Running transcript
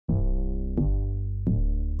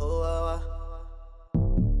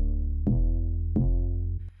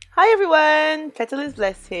Hi everyone,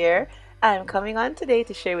 Petalisbless here. I'm coming on today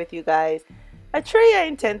to share with you guys a tray I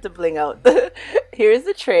intend to bling out. Here's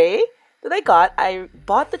the tray that I got. I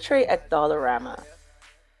bought the tray at Dollarama.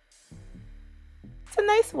 It's a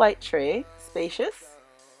nice white tray, spacious.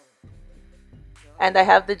 And I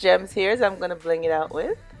have the gems here, so I'm going to bling it out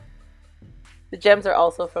with. The gems are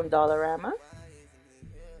also from Dollarama.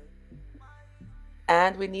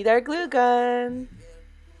 And we need our glue gun.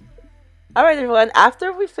 Alright everyone,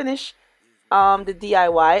 after we finish the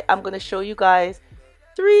DIY, I'm going to show you guys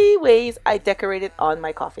 3 ways I decorated on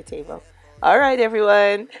my coffee table. Alright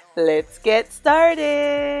everyone, let's get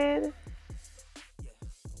started.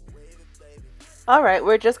 Alright,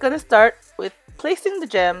 we're just going to start with placing the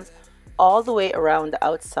gems all the way around the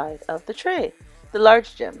outside of the tray, the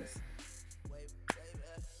large gems.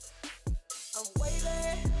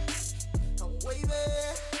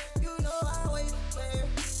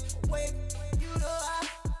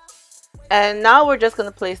 And now we're just going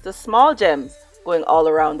to place the small gems going all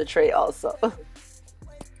around the tray also.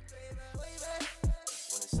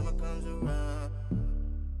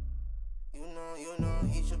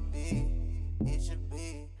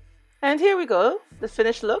 And here we go, the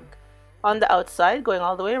finished look on the outside going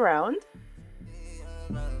all the way around.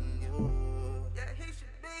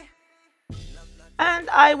 And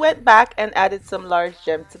I went back and added some large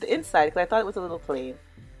gems to the inside because I thought it was a little plain.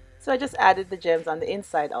 So I just added the gems on the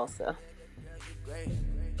inside also.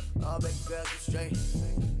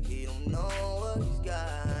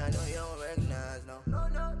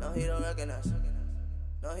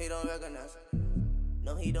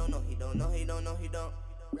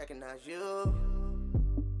 Recognize you.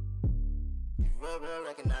 Real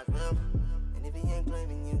recognize real. And if he ain't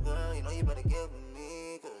claiming you, girl, you know you better get with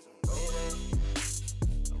me. Cause I'm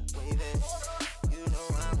waving. You know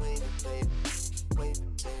I'm waving, baby.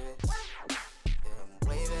 Waving, baby. Yeah, I'm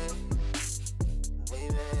waving.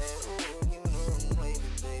 Waving. Ooh, you know I'm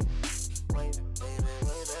waving, baby. Waving, baby,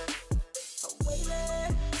 waving. I'm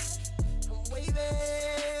waving. I'm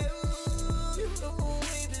waving. Ooh, you know I'm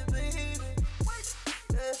waving, baby.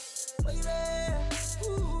 Yeah, waving.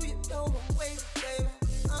 Ooh, you know I'm waving, baby.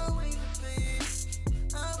 I'm waving, baby.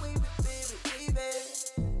 I'm waving, baby, waving.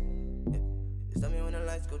 Yeah, just tell me when the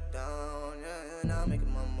lights go down. Yeah, and I'm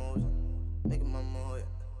making my moves. Making my move.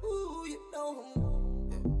 Yeah. Ooh, you know I'm.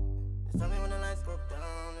 Yeah. Just tell me when the lights go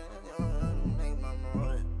down. Yeah, I'm making my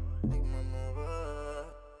move. Making my move.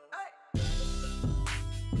 Hey.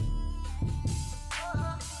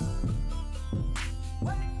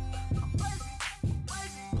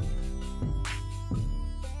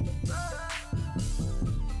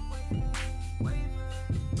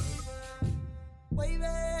 Wavy,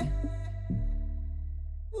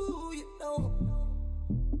 ooh, you know.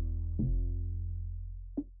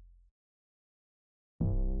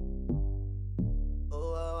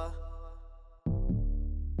 Oh,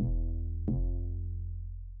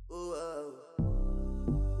 ooh,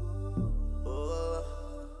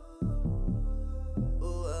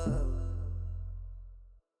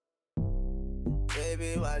 baby,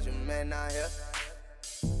 why's your man out here?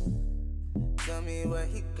 Tell me where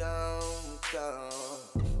he gone.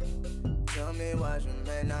 Tell me why's your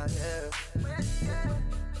man out here?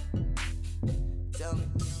 Tell me,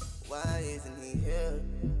 why isn't he here?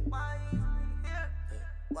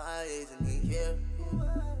 Why isn't he here?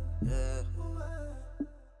 Yeah.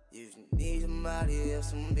 You need somebody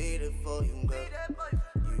else to be there for you, girl.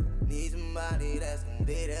 You need somebody that's gonna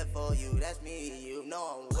be there for you. That's me, you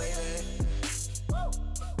know I'm waving.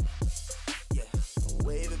 Yeah, I'm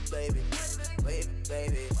waving, baby. Waving,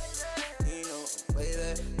 baby. You know I'm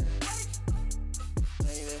waving.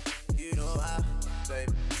 You know how,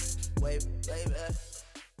 baby. Waving, baby.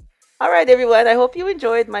 Alright everyone, I hope you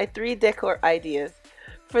enjoyed my 3 decor ideas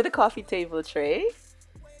for the coffee table tray.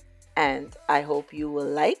 And I hope you will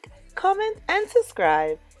like, comment, and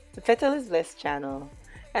subscribe to Petalisbless channel.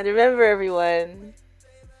 And remember everyone,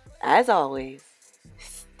 as always,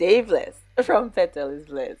 stay blessed from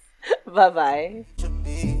Petalisbless. Bye-bye.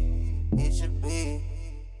 It should be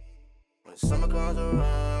when summer comes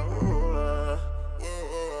around.